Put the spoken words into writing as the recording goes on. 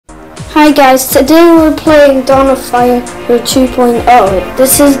Hi guys, today we're playing Dawn of Fire 2.0.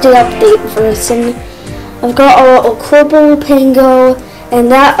 This is the update version. I've got a little Quibble, Pingo,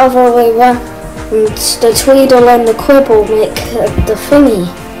 and that other way around, the Tweedle and the Quibble make the thingy.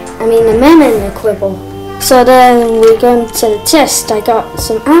 The men and the Quibble. So then we go into the chest. I got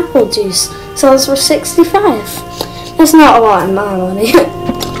some apple juice. Sells for 65. That's not a lot of money.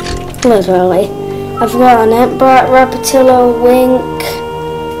 Literally. I've got an Emperor, Rapatillo, Wink.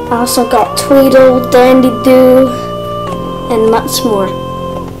 I also got Tweedle, Dandy Doo, and much more.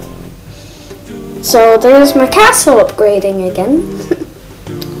 So there's my castle upgrading again.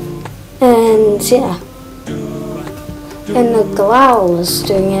 And yeah. And the Glow is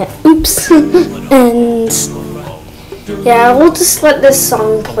doing it. Oops. And yeah, we'll just let this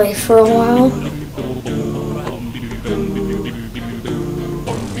song play for a while.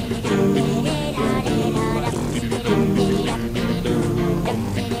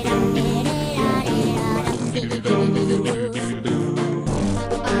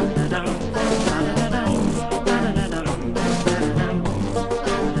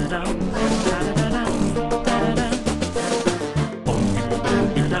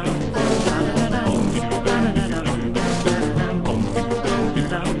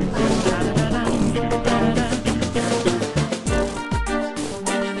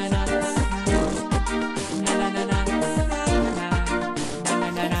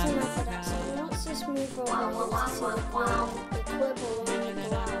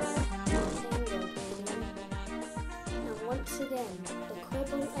 Once again, the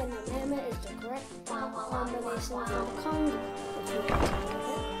Quibble and the Mammoth is the correct combination for the Congo. If you want to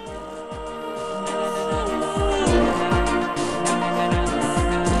know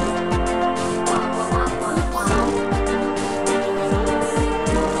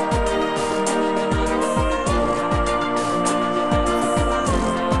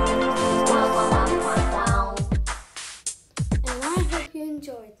And I hope you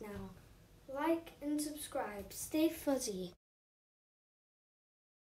enjoyed now. Like and subscribe. Stay fuzzy.